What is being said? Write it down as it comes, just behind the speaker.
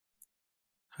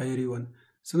Hi everyone.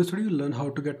 So in this video, you'll learn how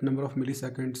to get number of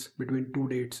milliseconds between two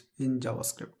dates in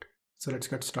JavaScript. So let's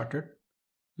get started.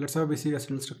 Let's have a basic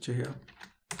HTML structure here.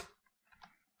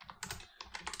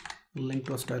 Link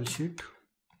to a style sheet.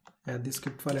 Add the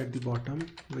script file at the bottom,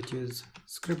 which is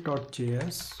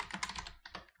script.js.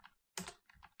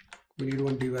 We need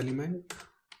one div element,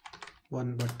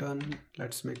 one button.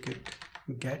 Let's make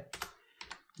it get.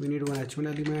 We need one h1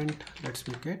 element. Let's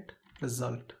make it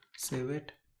result. Save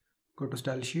it. Go to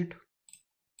style sheet,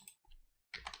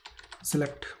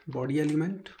 select body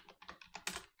element,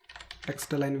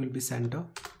 text align will be center,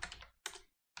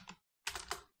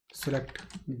 select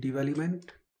div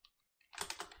element,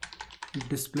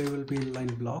 display will be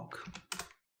inline block,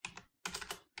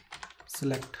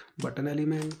 select button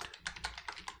element,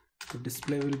 the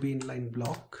display will be inline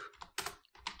block,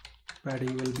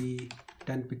 padding will be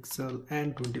 10 pixel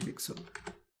and 20 pixel.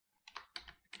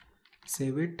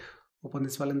 Save it. Open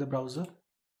this file in the browser,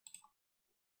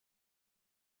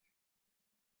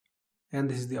 and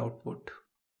this is the output.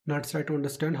 Now let's try to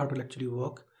understand how it will actually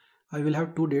work. I will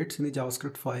have two dates in the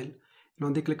JavaScript file, and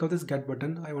on the click of this get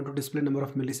button, I want to display number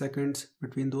of milliseconds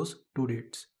between those two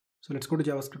dates. So let's go to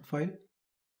JavaScript file.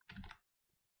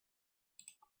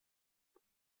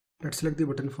 Let's select the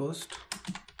button first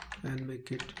and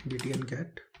make it btn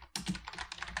get.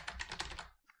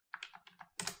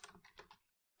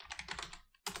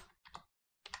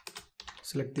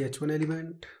 Select the h1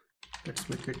 element, let's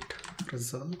make it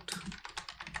result.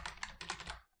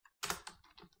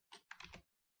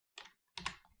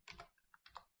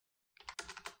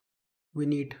 We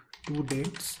need two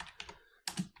dates.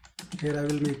 Here I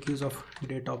will make use of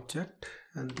date object,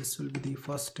 and this will be the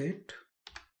first date.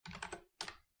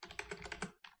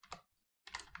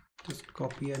 Just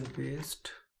copy and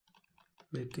paste,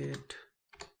 make it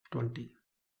 20,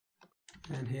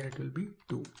 and here it will be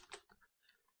 2.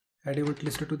 Add event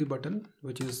lister to the button,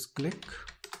 which is click.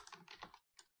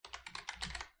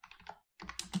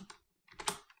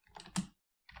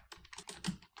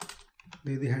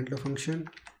 This is the handler function.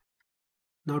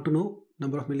 Now to know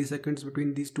number of milliseconds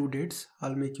between these two dates,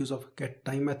 I'll make use of get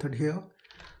time method here.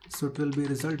 So it will be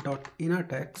result.inner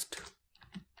text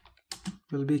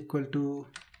will be equal to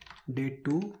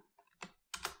date2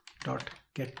 dot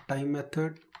get time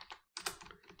method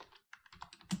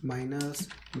minus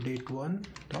date1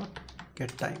 dot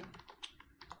get time.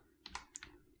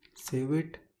 Save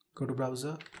it, go to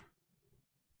browser,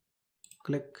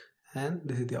 click, and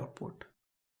this is the output.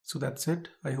 So that's it.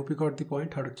 I hope you got the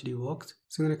point how it actually works.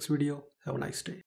 See you in the next video. Have a nice day.